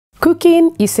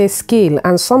Cooking is a skill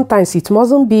and sometimes it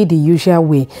mustn't be the usual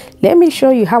way. Let me show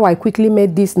you how I quickly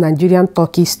made this Nigerian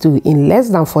turkey stew in less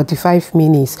than 45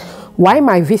 minutes while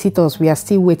my visitors were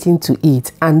still waiting to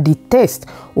eat, and the taste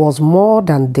was more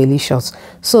than delicious.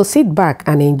 So sit back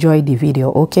and enjoy the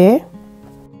video, okay?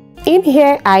 In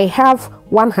here I have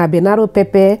 1 habanero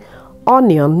pepper,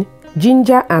 onion,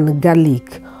 ginger and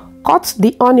garlic. Cut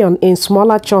the onion in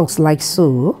smaller chunks like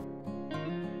so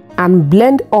and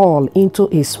blend all into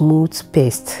a smooth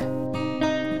paste.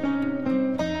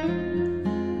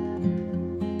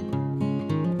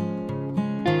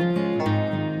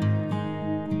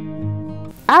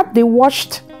 Add the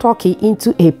washed turkey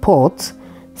into a pot,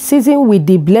 season with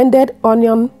the blended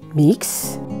onion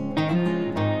mix.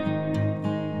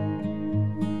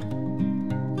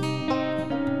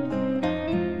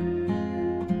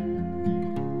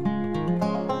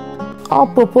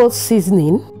 All-purpose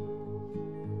seasoning,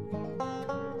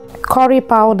 curry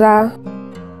powder,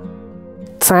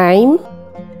 thyme,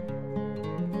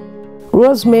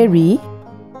 rosemary,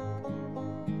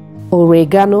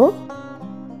 oregano,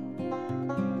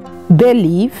 bay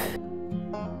leaf,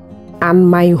 and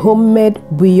my homemade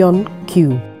bouillon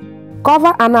cube.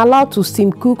 Cover and allow to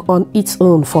steam cook on its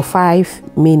own for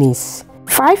 5 minutes.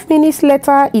 5 minutes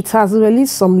later, it has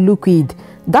released some liquid.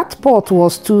 That pot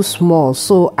was too small,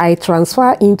 so I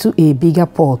transfer into a bigger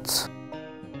pot.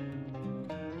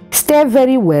 Stir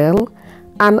very well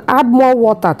and add more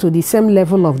water to the same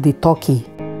level of the turkey.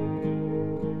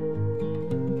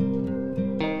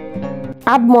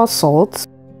 Add more salt.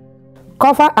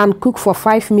 Cover and cook for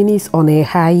 5 minutes on a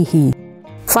high heat.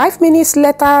 5 minutes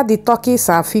later, the turkeys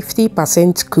are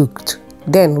 50% cooked.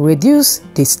 Then reduce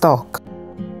the stock.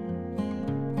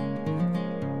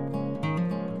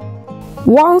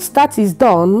 Once that is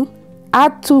done,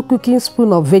 add 2 cooking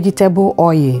spoons of vegetable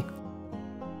oil,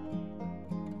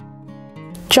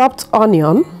 chopped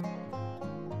onion,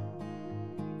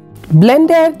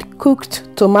 blended cooked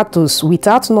tomatoes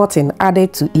without nothing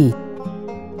added to it,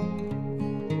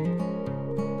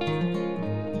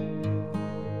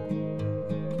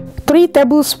 three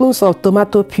tablespoons of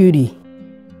tomato puree.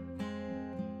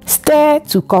 Stir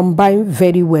to combine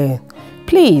very well.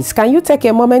 Please, can you take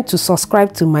a moment to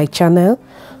subscribe to my channel?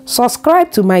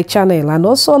 Subscribe to my channel and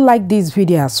also like this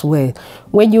video as well.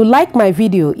 When you like my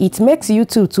video, it makes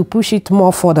YouTube to push it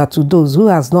more further to those who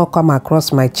has not come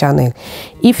across my channel.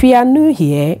 If you are new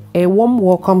here, a warm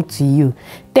welcome to you.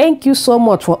 Thank you so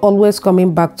much for always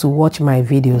coming back to watch my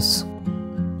videos.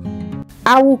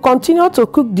 I will continue to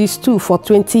cook this stew for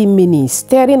 20 minutes,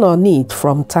 stirring on it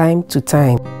from time to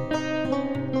time.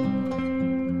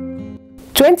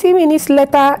 20 minutes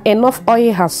later, enough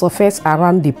oil has surfaced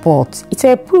around the pot. It's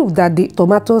a proof that the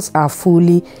tomatoes are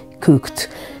fully cooked.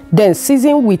 Then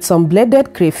season with some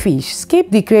blended crayfish.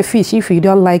 Skip the crayfish if you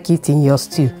don't like it in your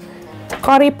stew.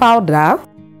 Curry powder,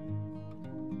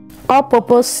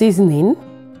 all-purpose seasoning,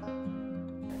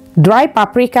 dry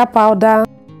paprika powder,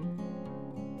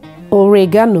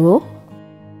 oregano,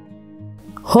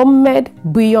 homemade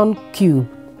bouillon cube.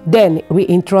 Then we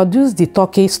introduce the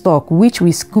turkey stock which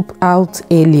we scooped out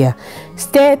earlier.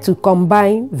 Stir to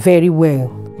combine very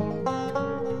well.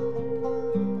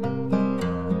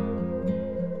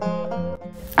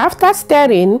 After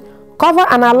stirring, cover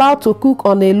and allow to cook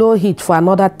on a low heat for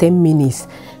another 10 minutes.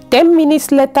 10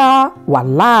 minutes later,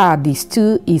 voila, the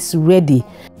stew is ready.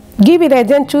 Give it a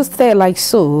gentle stir like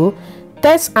so.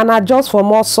 Taste and adjust for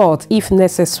more salt if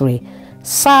necessary.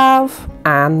 Serve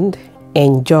and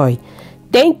enjoy.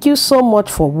 Thank you so much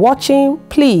for watching.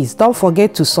 Please don't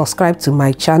forget to subscribe to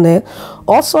my channel.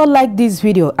 Also like this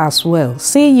video as well.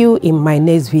 See you in my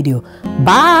next video.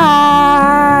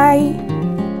 Bye.